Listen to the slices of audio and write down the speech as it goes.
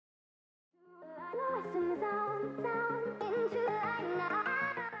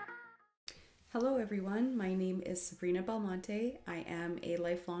Hello everyone, my name is Sabrina Belmonte. I am a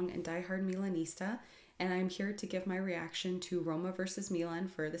lifelong and diehard Milanista, and I'm here to give my reaction to Roma versus Milan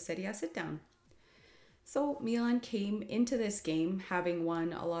for the Serie sit-down. So Milan came into this game having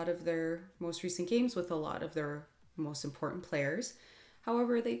won a lot of their most recent games with a lot of their most important players.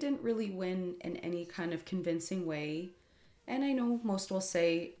 However, they didn't really win in any kind of convincing way. And I know most will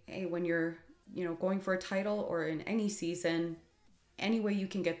say, hey, when you're going for a title or in any season, any way you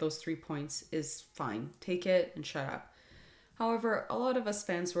can get those 3 points is fine. Take it and shut up. However, a lot of us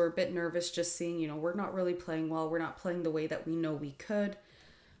fans were a bit nervous just seeing, we're not really playing well. We're not playing the way that we know we could.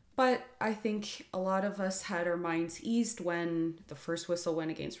 But I think a lot of us had our minds eased when the first whistle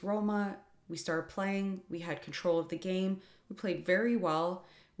went against Roma. We started playing. We had control of the game. We played very well.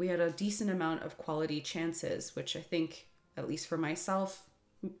 We had a decent amount of quality chances, which I think, at least for myself,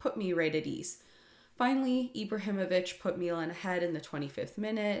 put me right at ease. Finally, Ibrahimovic put Milan ahead in the 25th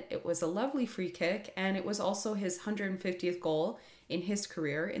minute. It was a lovely free kick, and it was also his 150th goal in his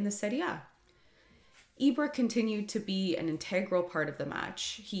career in the Serie. Ibra continued to be an integral part of the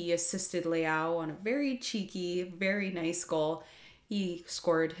match. He assisted Leao on a very cheeky, very nice goal. He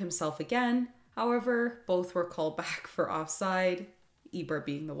scored himself again. However, both were called back for offside, Ibra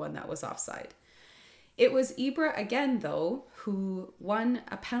being the one that was offside. It was Ibra again, though, who won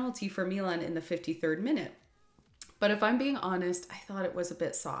a penalty for Milan in the 53rd minute. But if I'm being honest, I thought it was a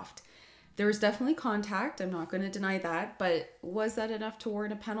bit soft. There was definitely contact, I'm not going to deny that, but was that enough to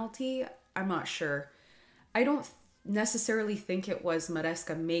warrant a penalty? I'm not sure. I don't necessarily think it was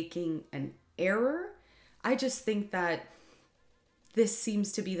Maresca making an error. I just think that this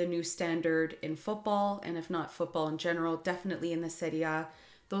seems to be the new standard in football, and if not football in general, definitely in the Serie.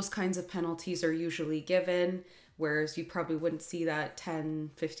 Those kinds of penalties are usually given, whereas you probably wouldn't see that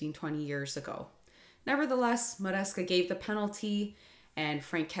 10, 15, 20 years ago. Nevertheless, Maresca gave the penalty and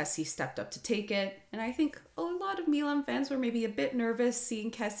Frank Kessie stepped up to take it. And I think a lot of Milan fans were maybe a bit nervous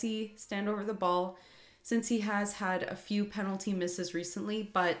seeing Kessie stand over the ball since he has had a few penalty misses recently,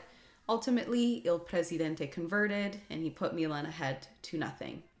 but ultimately Il Presidente converted and he put Milan ahead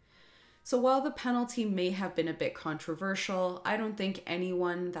 2-0. So while the penalty may have been a bit controversial, I don't think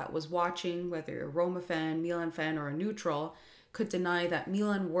anyone that was watching, whether you're a Roma fan, Milan fan, or a neutral, could deny that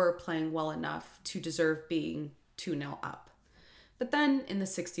Milan were playing well enough to deserve being 2-0 up. But then, in the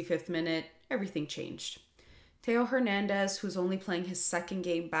 65th minute, everything changed. Theo Hernandez, who's only playing his second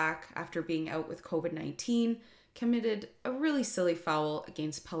game back after being out with COVID-19, committed a really silly foul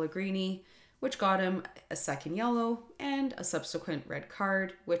against Pellegrini, which got him a second yellow and a subsequent red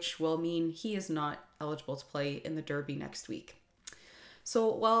card, which will mean he is not eligible to play in the Derby next week.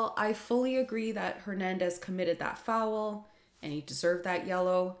 So while I fully agree that Hernandez committed that foul and he deserved that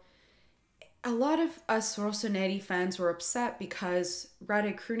yellow, a lot of us Rossoneri fans were upset because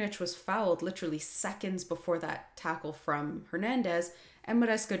Rade Krunic was fouled literally seconds before that tackle from Hernandez, and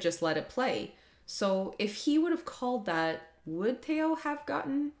Maresca just let it play. So if he would have called that, would Theo have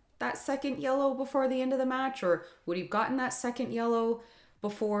gotten that second yellow before the end of the match, or would he have gotten that second yellow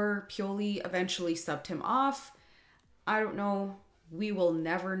before Pioli eventually subbed him off? I don't know. We will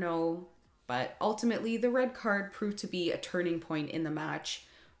never know. But ultimately, the red card proved to be a turning point in the match.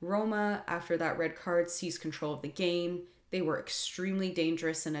 Roma, after that red card, seized control of the game. They were extremely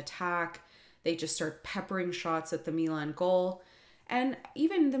dangerous in attack. They just started peppering shots at the Milan goal. And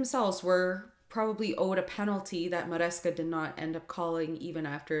even themselves were probably owed a penalty that Maresca did not end up calling even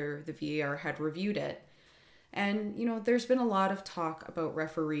after the VAR had reviewed it. And, there's been a lot of talk about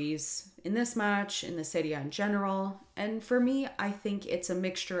referees in this match, in the Serie in general. And for me, I think it's a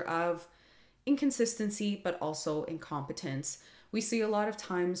mixture of inconsistency, but also incompetence. We see a lot of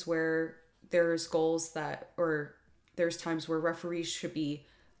times where there's there's times where referees should be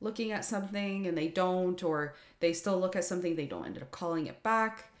looking at something and they don't, or they still look at something, they don't end up calling it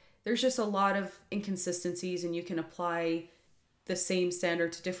back. There's just a lot of inconsistencies, and you can apply the same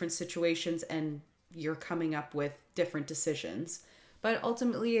standard to different situations and you're coming up with different decisions. But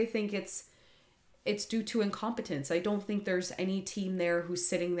ultimately, I think it's due to incompetence. I don't think there's any team there who's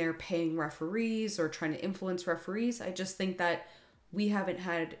sitting there paying referees or trying to influence referees. I just think that we haven't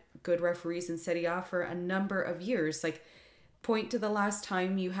had good referees in Serie A for a number of years. Like, point to the last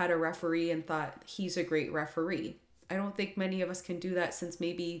time you had a referee and thought he's a great referee. I don't think many of us can do that since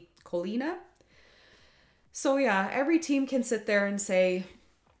maybe Colina. So yeah, every team can sit there and say,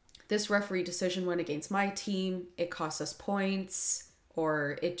 this referee decision went against my team, it cost us points,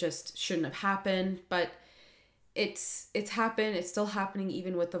 or it just shouldn't have happened. But it's happened, it's still happening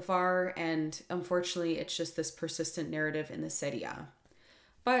even with the VAR, and unfortunately it's just this persistent narrative in the Serie A.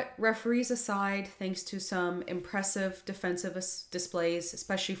 But referees aside, thanks to some impressive defensive displays,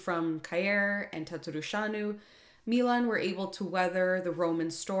 especially from Cagliari and Tatarusanu, Milan were able to weather the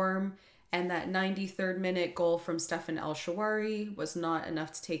Roman storm, and that 93rd minute goal from Stefan El Shawari was not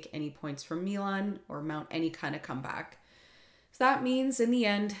enough to take any points from Milan or mount any kind of comeback. So that means in the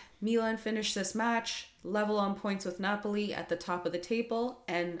end, Milan finished this match level on points with Napoli at the top of the table,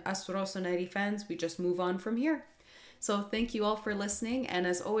 and us Rossoneri fans, we just move on from here. So thank you all for listening, and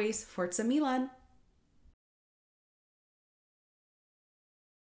as always, Forza Milan!